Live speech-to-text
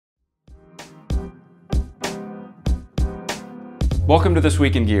Welcome to This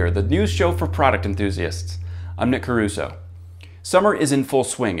Week in Gear, the news show for product enthusiasts. I'm Nick Caruso. Summer is in full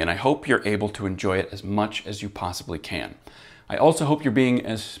swing, and I hope you're able to enjoy it as much as you possibly can. I also hope you're being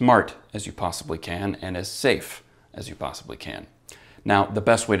as smart as you possibly can and as safe as you possibly can. Now, the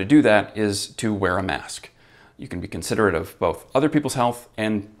best way to do that is to wear a mask. You can be considerate of both other people's health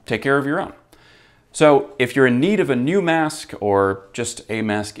and take care of your own. So if you're in need of a new mask or just a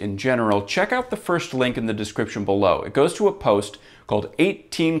mask in general, check out the first link in the description below. It goes to a post called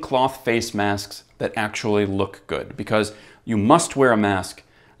 18 cloth face masks that actually look good, because you must wear a mask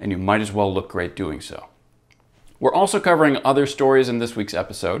and you might as well look great doing so. We're also covering other stories in this week's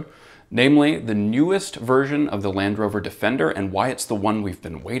episode, namely the newest version of the Land Rover Defender and why it's the one we've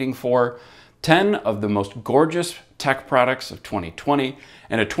been waiting for, 10 of the most gorgeous tech products of 2020,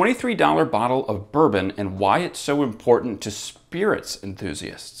 and a $23 bottle of bourbon and why it's so important to spirits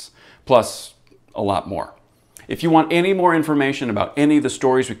enthusiasts, plus a lot more. If you want any more information about any of the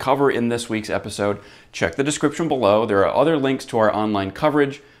stories we cover in this week's episode, check the description below. There are other links to our online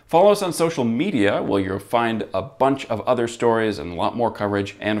coverage. Follow us on social media where you'll find a bunch of other stories and a lot more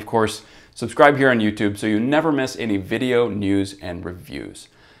coverage. And of course, subscribe here on YouTube so you never miss any video, news, and reviews.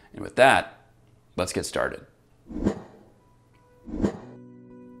 And with that, let's get started.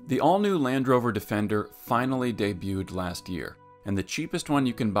 The all-new Land Rover Defender finally debuted last year, and the cheapest one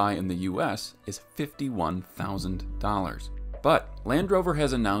you can buy in the US is $51,000. But Land Rover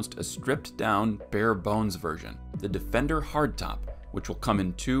has announced a stripped-down, bare-bones version, the Defender Hardtop, which will come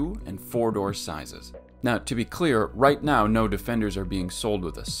in 2- and 4-door sizes. Now, to be clear, right now no Defenders are being sold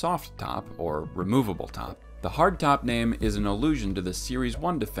with a soft top or removable top. The hardtop name is an allusion to the Series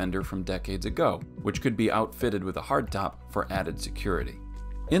 1 Defender from decades ago, which could be outfitted with a hardtop for added security.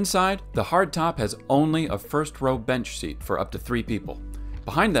 Inside, the hardtop has only a first-row bench seat for up to 3 people.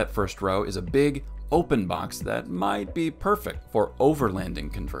 Behind that first row is a big, open box that might be perfect for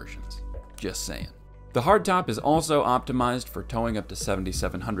overlanding conversions. Just saying. The hardtop is also optimized for towing up to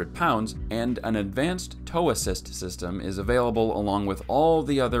 7,700 pounds, and an advanced tow assist system is available along with all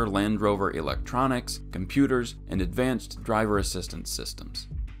the other Land Rover electronics, computers, and advanced driver assistance systems.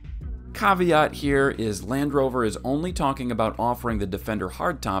 Caveat here is Land Rover is only talking about offering the Defender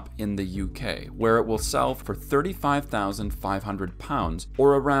hardtop in the UK, where it will sell for £35,500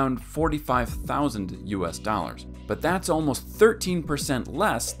 or around $45,000 US. But that's almost 13%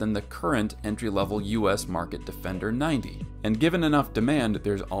 less than the current entry-level US market Defender 90. And given enough demand,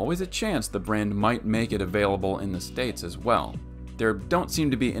 there's always a chance the brand might make it available in the States as well. There don't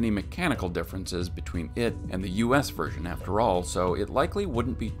seem to be any mechanical differences between it and the US version after all, so it likely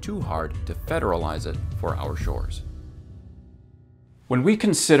wouldn't be too hard to federalize it for our shores. When we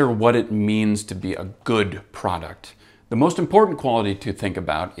consider what it means to be a good product, the most important quality to think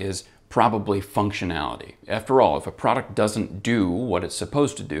about is probably functionality. After all, if a product doesn't do what it's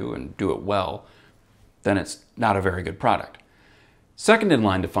supposed to do and do it well, then it's not a very good product. Second in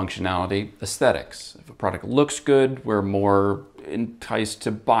line to functionality, aesthetics. If a product looks good, we're more enticed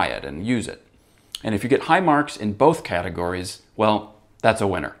to buy it and use it. And if you get high marks in both categories, well, that's a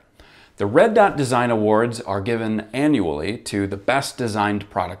winner. The Red Dot Design Awards are given annually to the best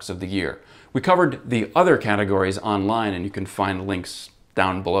designed products of the year. We covered the other categories online, and you can find links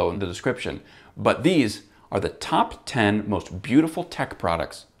down below in the description. But these are the top 10 most beautiful tech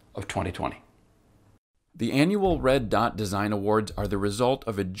products of 2020. The annual Red Dot Design Awards are the result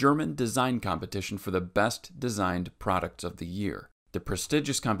of a German design competition for the best designed products of the year. The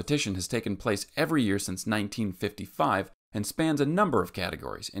prestigious competition has taken place every year since 1955 and spans a number of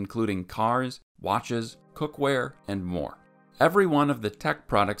categories, including cars, watches, cookware, and more. Every one of the tech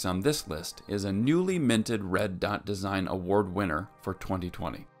products on this list is a newly minted Red Dot Design Award winner for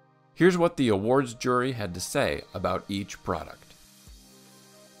 2020. Here's what the awards jury had to say about each product.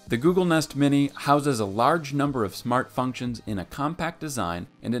 The Google Nest Mini houses a large number of smart functions in a compact design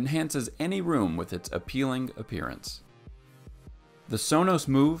and enhances any room with its appealing appearance. The Sonos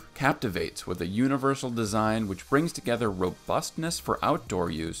Move captivates with a universal design which brings together robustness for outdoor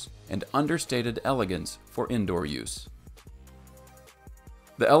use and understated elegance for indoor use.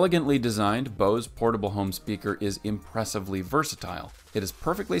 The elegantly designed Bose portable home speaker is impressively versatile. It is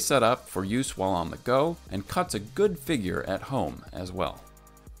perfectly set up for use while on the go and cuts a good figure at home as well.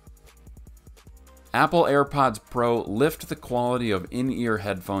 Apple AirPods Pro lift the quality of in-ear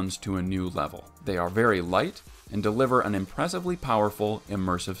headphones to a new level. They are very light and deliver an impressively powerful,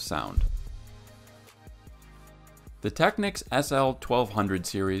 immersive sound. The Technics SL1200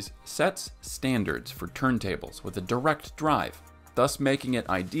 series sets standards for turntables with a direct drive, thus making it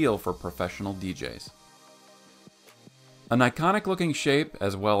ideal for professional DJs. An iconic looking shape,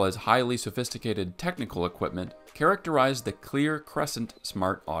 as well as highly sophisticated technical equipment, characterize the clear Crescent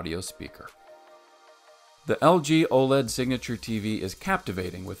smart audio speaker. The LG OLED Signature TV is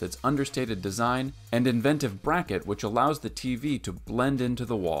captivating with its understated design and inventive bracket which allows the TV to blend into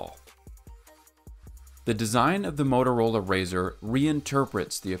the wall. The design of the Motorola Razr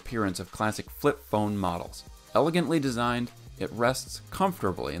reinterprets the appearance of classic flip phone models. Elegantly designed, it rests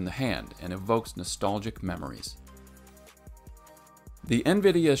comfortably in the hand and evokes nostalgic memories. The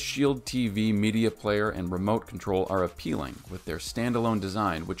NVIDIA Shield TV media player and remote control are appealing with their standalone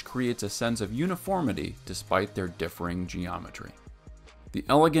design, which creates a sense of uniformity despite their differing geometry. The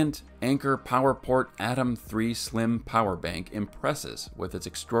elegant Anker PowerPort Atom 3 Slim power bank impresses with its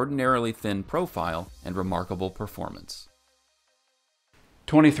extraordinarily thin profile and remarkable performance.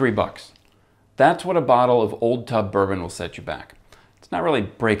 $23. That's what a bottle of Old Tub bourbon will set you back. It's not really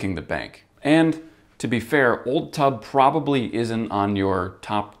breaking the bank. And to be fair, Old Tub probably isn't on your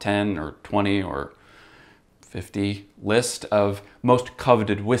top 10 or 20 or 50 list of most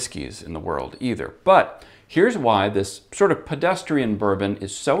coveted whiskeys in the world either. But here's why this sort of pedestrian bourbon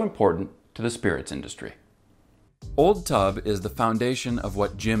is so important to the spirits industry. Old Tub is the foundation of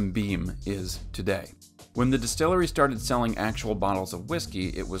what Jim Beam is today. When the distillery started selling actual bottles of whiskey,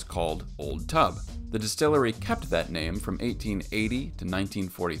 it was called Old Tub. The distillery kept that name from 1880 to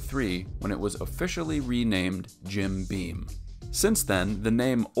 1943, when it was officially renamed Jim Beam. Since then, the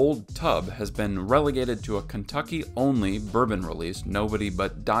name Old Tub has been relegated to a Kentucky-only bourbon release nobody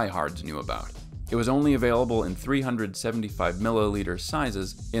but diehards knew about. It was only available in 375 milliliter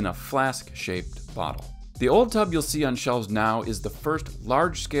sizes in a flask-shaped bottle. The Old Tub you'll see on shelves now is the first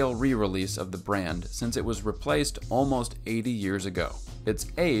large-scale re-release of the brand since it was replaced almost 80 years ago. It's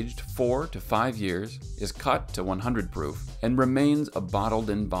aged 4 to 5 years, is cut to 100 proof, and remains a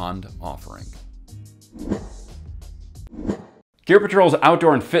bottled-in-bond offering. Gear Patrol's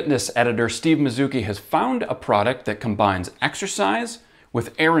outdoor and fitness editor Steve Mizuki has found a product that combines exercise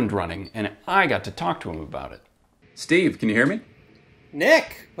with errand running, and I got to talk to him about it. Steve, can you hear me?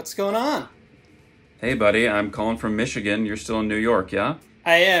 Nick, what's going on? Hey buddy, I'm calling from Michigan. You're still in New York, yeah?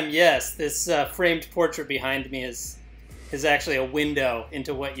 I am, yes. This framed portrait behind me is actually a window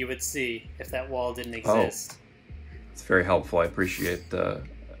into what you would see if that wall didn't exist. Oh, it's very helpful. I appreciate the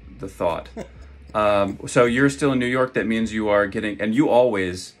thought. So you're still in New York. That means you are getting, and you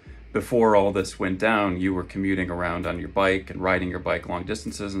always, before all this went down, you were commuting around on your bike and riding your bike long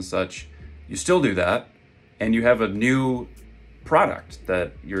distances and such. You still do that, and you have a new product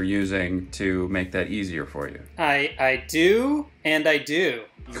that you're using to make that easier for you. I do, and I do.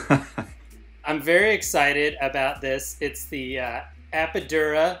 I'm very excited about this. It's the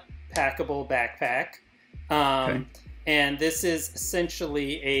Apidura Packable backpack. Okay. And this is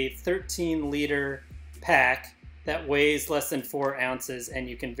essentially a 13-liter pack that weighs less than 4 ounces, and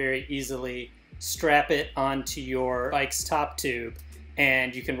you can very easily strap it onto your bike's top tube,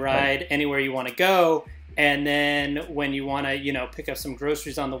 and you can ride anywhere you want to go. And then when you want to, pick up some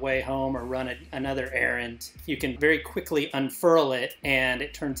groceries on the way home or run another errand, you can very quickly unfurl it, and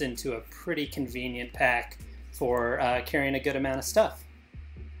it turns into a pretty convenient pack for carrying a good amount of stuff.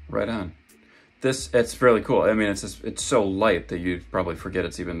 Right on. It's really cool. I mean, it's so light that you probably forget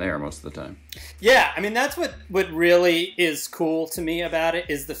it's even there most of the time. Yeah, I mean, that's what really is cool to me about it,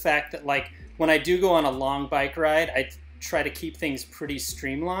 is the fact that, like, when I do go on a long bike ride, I try to keep things pretty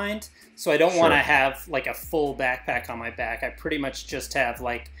streamlined. So I don't want to have like a full backpack on my back. I pretty much just have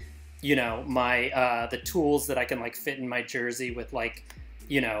like, my the tools that I can like fit in my jersey with, like,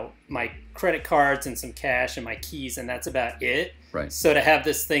 my credit cards and some cash and my keys, and that's about it. Right. So to have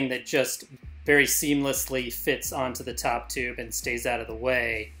this thing that just very seamlessly fits onto the top tube and stays out of the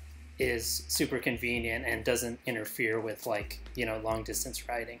way is super convenient and doesn't interfere with, like, long distance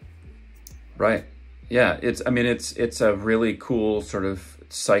riding. Right. Yeah, it's a really cool sort of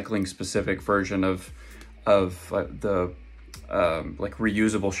cycling specific version of the like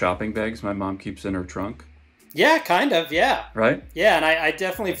reusable shopping bags my mom keeps in her trunk. Yeah, kind of, yeah. Right? Yeah, and I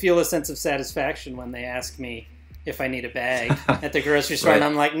definitely feel a sense of satisfaction when they ask me if I need a bag at the grocery store, and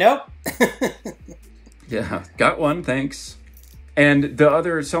I'm like, nope. Yeah, got one, thanks. And the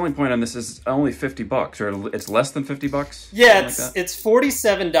other selling point on this is only $50, or it's less than $50? Yeah, it's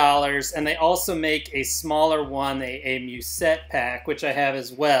 $47, and they also make a smaller one, a Musette pack, which I have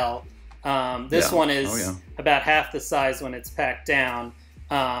as well. This one is about half the size when it's packed down,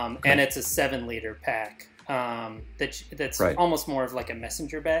 and it's a 7-liter pack. That's almost more of like a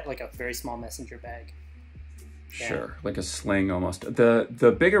messenger bag, like a very small messenger bag. Sure, like a sling almost.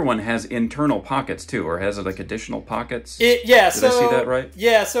 The bigger one has internal pockets too, or has it like additional pockets? Did I see that right?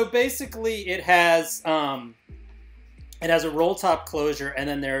 Yeah, so basically it has It has a roll top closure, and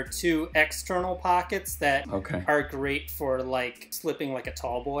then there are 2 external pockets that are great for like slipping like a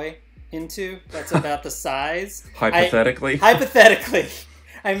tall boy into. That's about the size. Hypothetically? Hypothetically.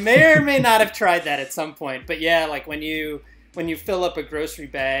 I may or may not have tried that at some point. But yeah, like when you fill up a grocery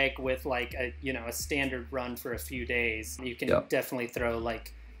bag with like a standard run for a few days, you can definitely throw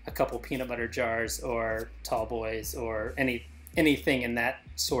like a couple peanut butter jars or tall boys or anything in that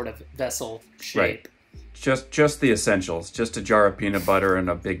sort of vessel shape. Right. Just the essentials. Just a jar of peanut butter and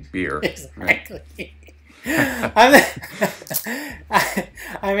a big beer. Exactly. Right?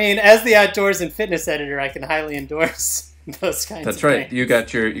 I mean, as the outdoors and fitness editor, I can highly endorse those kinds of That's right. things. You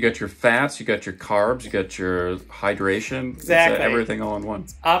got your fats, you got your carbs, you got your hydration. Exactly. It's, everything all in one.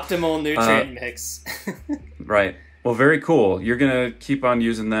 Optimal nutrient mix. Right. Well, very cool. You're going to keep on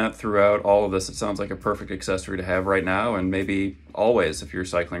using that throughout all of this. It sounds like a perfect accessory to have right now and maybe always if you're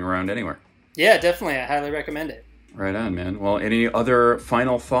cycling around anywhere. Yeah, definitely. I highly recommend it. Right on, man. Well, any other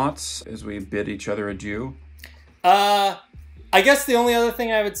final thoughts as we bid each other adieu? I guess the only other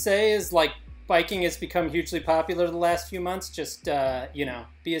thing I would say is, like, biking has become hugely popular the last few months. Just,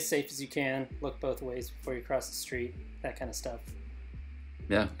 be as safe as you can. Look both ways before you cross the street. That kind of stuff.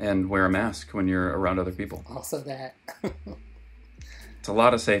 Yeah, and wear a mask when you're around other people. Also that. It's a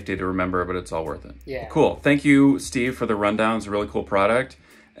lot of safety to remember, but it's all worth it. Yeah. Well, cool. Thank you, Steve, for the rundown. It's a really cool product.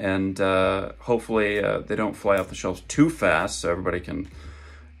 And hopefully they don't fly off the shelves too fast so everybody can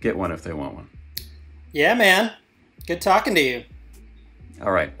get one if they want one. Yeah, man. Good talking to you.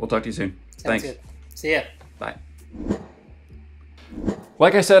 All right. We'll talk to you soon. Sounds Thanks. good. See ya. Bye.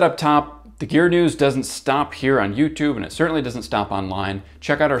 Like I said up top, the gear news doesn't stop here on YouTube, and it certainly doesn't stop online.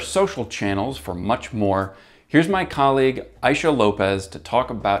 Check out our social channels for much more. Here's my colleague, Aisha Lopez, to talk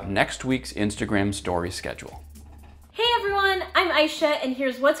about next week's Instagram story schedule. Hey everyone, I'm Aisha, and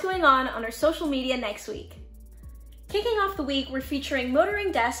here's what's going on our social media next week. Kicking off the week, we're featuring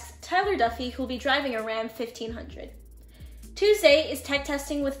Motoring Desk's Tyler Duffy, who'll be driving a Ram 1500. Tuesday is tech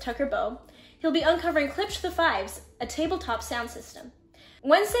testing with Tucker Bow. He'll be uncovering Klipsch the Fives, a tabletop sound system.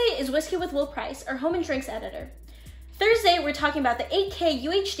 Wednesday is Whiskey with Will Price, our home and drinks editor. Thursday, we're talking about the 8K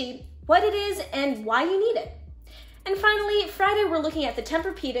UHD, what it is, and why you need it. And finally, Friday, we're looking at the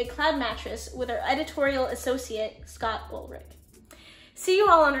Tempur-Pedic Cloud Mattress with our editorial associate, Scott Ulrich. See you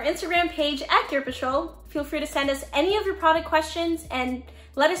all on our Instagram page at Gear Patrol. Feel free to send us any of your product questions and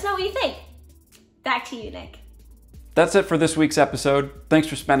let us know what you think. Back to you, Nick. That's it for this week's episode. Thanks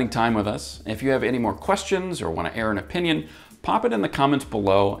for spending time with us. If you have any more questions or want to air an opinion, pop it in the comments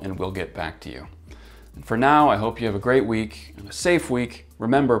below and we'll get back to you. And for now, I hope you have a great week and a safe week.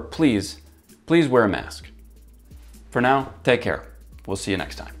 Remember, please wear a mask. For now, take care. We'll see you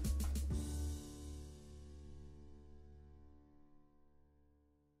next time.